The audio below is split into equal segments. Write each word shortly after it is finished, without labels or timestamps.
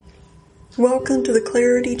Welcome to the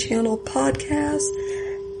Clarity Channel podcast.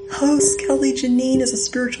 Host Kelly Janine is a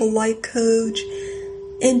spiritual life coach,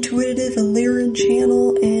 intuitive and Lyran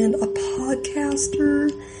channel, and a podcaster.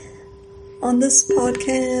 On this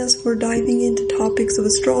podcast, we're diving into topics of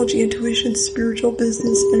astrology, intuition, spiritual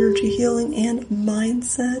business, energy healing, and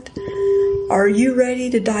mindset. Are you ready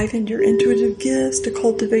to dive into your intuitive gifts, to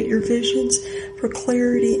cultivate your visions for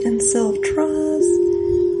clarity and self-trust?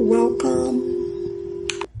 Welcome.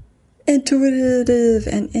 Intuitive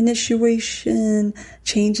and initiation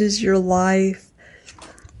changes your life.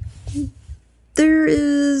 There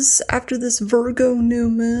is, after this Virgo new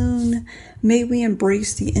moon, may we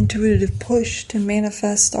embrace the intuitive push to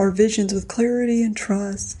manifest our visions with clarity and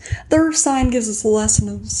trust. The Earth sign gives us a lesson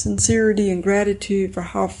of sincerity and gratitude for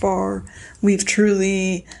how far we've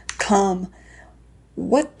truly come.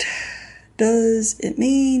 What does it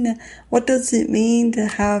mean? What does it mean to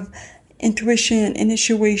have intuition,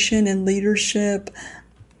 initiation, and leadership?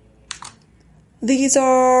 These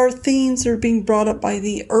are themes that are being brought up by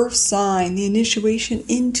the Earth sign, the initiation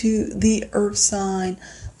into the Earth sign,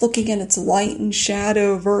 looking at its light and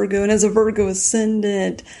shadow, Virgo, and as a Virgo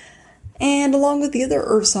ascendant, and along with the other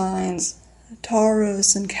Earth signs,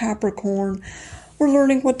 Taurus and Capricorn, we're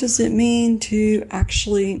learning what does it mean to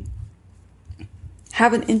actually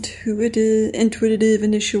have an intuitive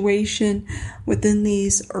initiation within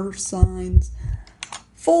these Earth signs.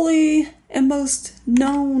 Fully and most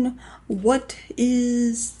known, what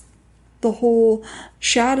is the whole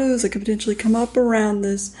shadows that could potentially come up around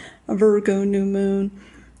this Virgo new moon?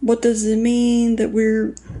 What does it mean that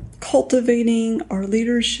we're cultivating our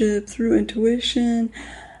leadership through intuition?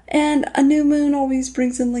 And a new moon always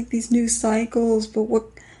brings in like these new cycles,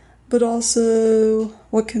 but also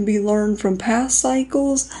what can be learned from past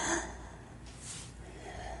cycles.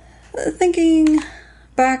 Thinking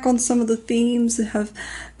back on some of the themes that have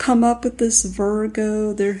come up with this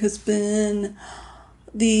Virgo, there has been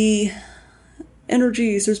the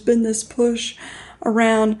energies, there's been this push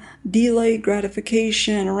around delayed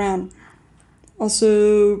gratification, around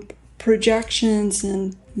also projections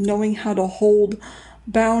and knowing how to hold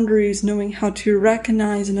boundaries, knowing how to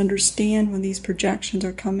recognize and understand when these projections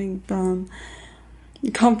are coming from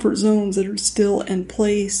comfort zones that are still in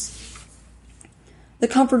place. The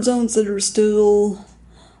comfort zones that are still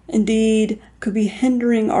indeed could be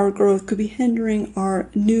hindering our growth, could be hindering our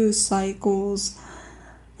new cycles.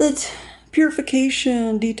 That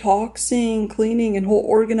purification, detoxing, cleaning, and whole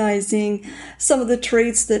organizing, some of the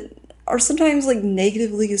traits that are sometimes like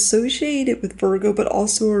negatively associated with Virgo, but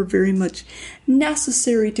also are very much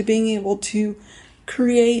necessary to being able to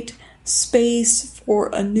create space for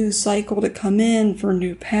a new cycle to come in, for a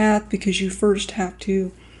new path, because you first have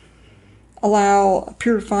to allow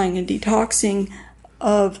purifying and detoxing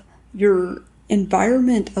of your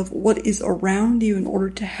environment, of what is around you, in order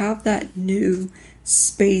to have that new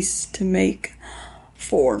space to make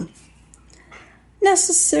for.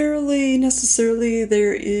 Necessarily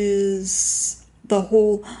there is the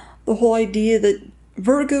whole idea that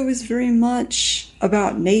Virgo is very much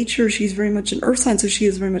about nature. She's very much an earth sign, so she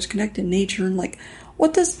is very much connected to nature. And like,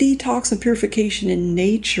 what does detox and purification in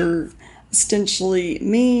nature essentially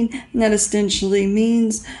mean? And that essentially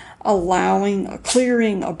means allowing a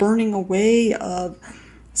clearing, a burning away of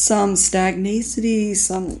some stagnicity,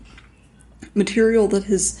 some material that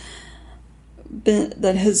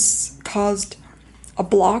has caused a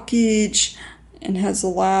blockage and has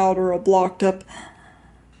allowed or blocked up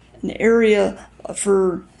an area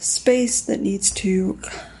for space that needs to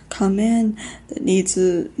come in, that needs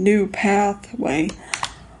a new pathway.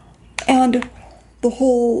 And the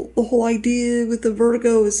whole idea with the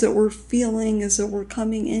Virgo is that we're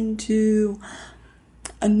coming into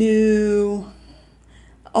a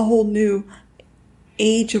whole new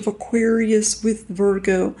age of Aquarius with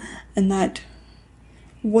Virgo, and that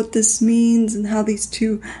what this means and how these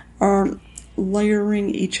two are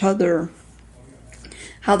layering each other,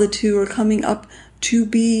 how the two are coming up to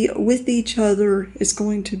be with each other, is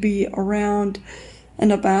going to be around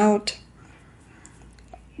and about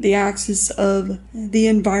the axis of the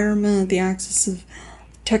environment, the axis of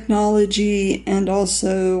technology, and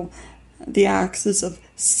also the axis of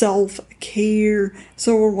self-care.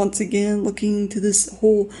 So we're once again looking to this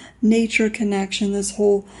whole nature connection, this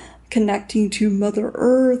whole connecting to Mother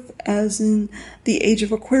Earth, as in the age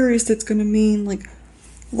of Aquarius. That's going to mean like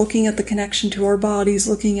looking at the connection to our bodies,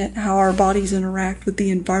 looking at how our bodies interact with the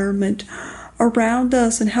environment around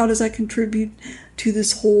us, and how does that contribute to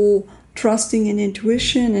this whole trusting in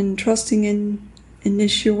intuition and trusting in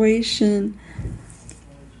initiation.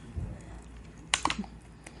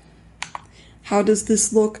 How does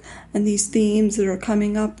this look? And these themes that are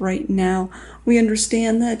coming up right now, we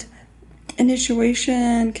understand that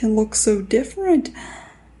initiation can look so different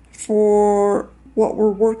for what we're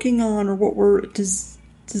working on or what we're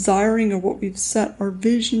desiring or what we've set our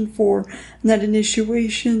vision for. And that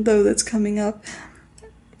initiation, though, that's coming up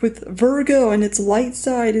with Virgo and its light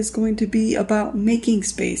side is going to be about making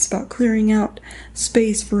space, about clearing out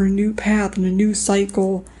space for a new path and a new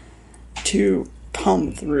cycle to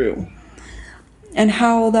come through. And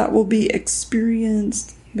how that will be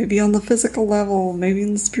experienced, maybe on the physical level, maybe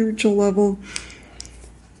on the spiritual level,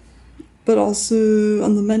 but also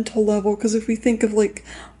on the mental level. Because if we think of like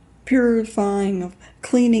purifying, of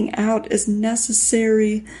cleaning out as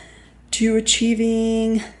necessary to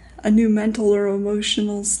achieving a new mental or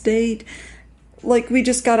emotional state, like we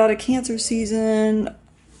just got out of Cancer season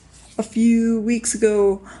a few weeks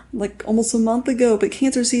ago, like almost a month ago, but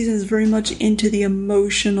Cancer season is very much into the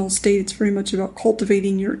emotional state. It's very much about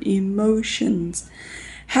cultivating your emotions.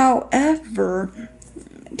 However,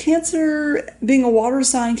 Cancer, being a water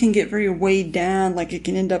sign, can get very weighed down. Like it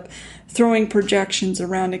can end up throwing projections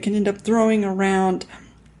around. It can end up throwing around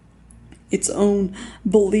its own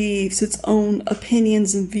beliefs, its own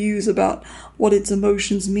opinions and views about what its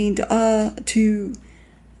emotions mean to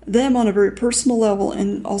them on a very personal level,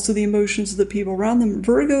 and also the emotions of the people around them.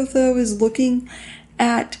 Virgo, though, is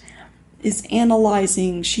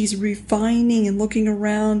analyzing. She's refining and looking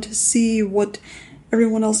around to see what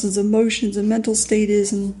everyone else's emotions and mental state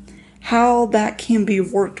is and how that can be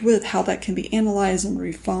worked with, how that can be analyzed and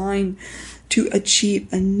refined to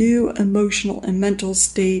achieve a new emotional and mental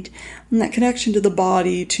state, and that connection to the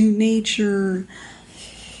body, to nature.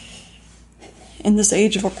 And this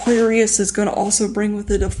age of Aquarius is going to also bring with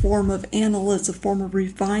it a form of analysis, a form of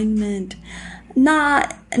refinement,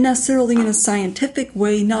 not necessarily in a scientific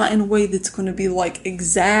way, not in a way that's going to be like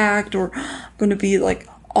exact or going to be like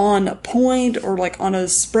on point or like on a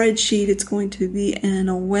spreadsheet. It's going to be in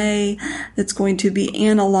a way that's going to be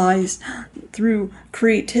analyzed through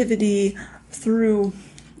creativity, through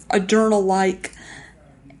a journal-like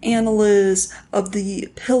analysis of the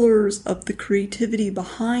pillars of the creativity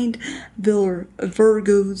behind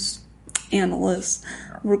Virgo's analysis.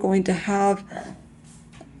 We're going to have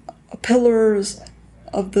pillars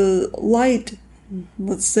of the light.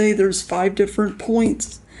 Let's say there's 5 different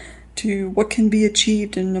points to what can be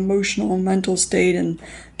achieved in an emotional and mental state, and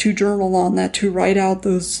to journal on that, to write out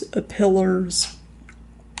those pillars,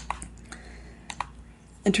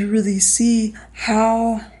 and to really see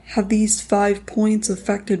how have these 5 points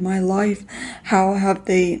affected my life? How have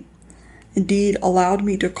they indeed allowed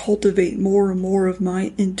me to cultivate more and more of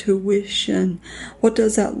my intuition? What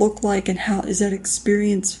does that look like, and how is that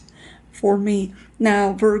experience for me?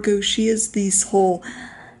 Now, Virgo, she is this whole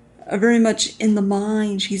very much in the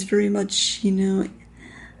mind. She's very much,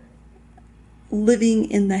 living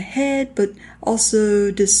in the head, but also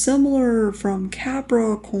dissimilar from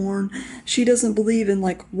Capricorn. She doesn't believe in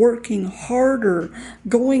like working harder,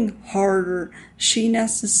 going harder. She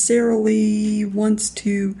necessarily wants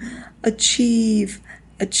to achieve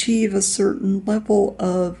a certain level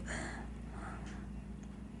of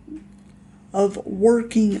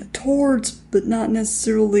working towards, but not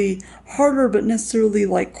necessarily harder, but necessarily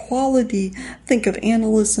like quality. Think of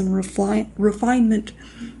analysis and refinement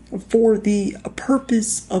for the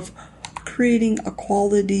purpose of creating a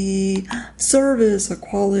quality service, a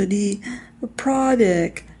quality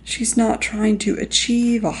product. She's not trying to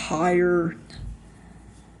achieve a higher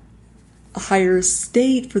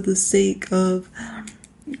state for the sake of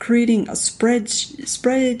creating a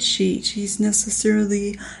spreadsheet. She's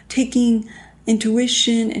necessarily taking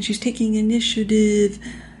intuition and she's taking initiative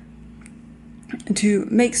to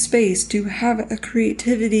make space, to have a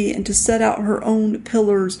creativity, and to set out her own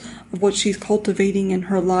pillars of what she's cultivating in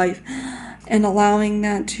her life, and allowing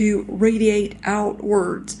that to radiate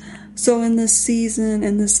outwards. So in this season,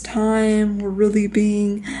 in this time, we're really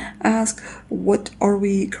being asked, what are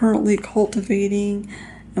we currently cultivating,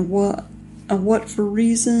 and what for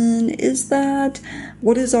reason is that?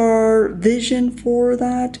 What is our vision for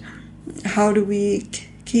that? How do we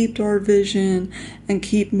keep our vision and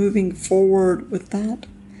keep moving forward with that?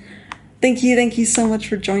 Thank you so much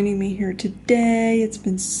for joining me here today. It's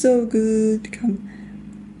been so good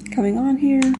coming on here.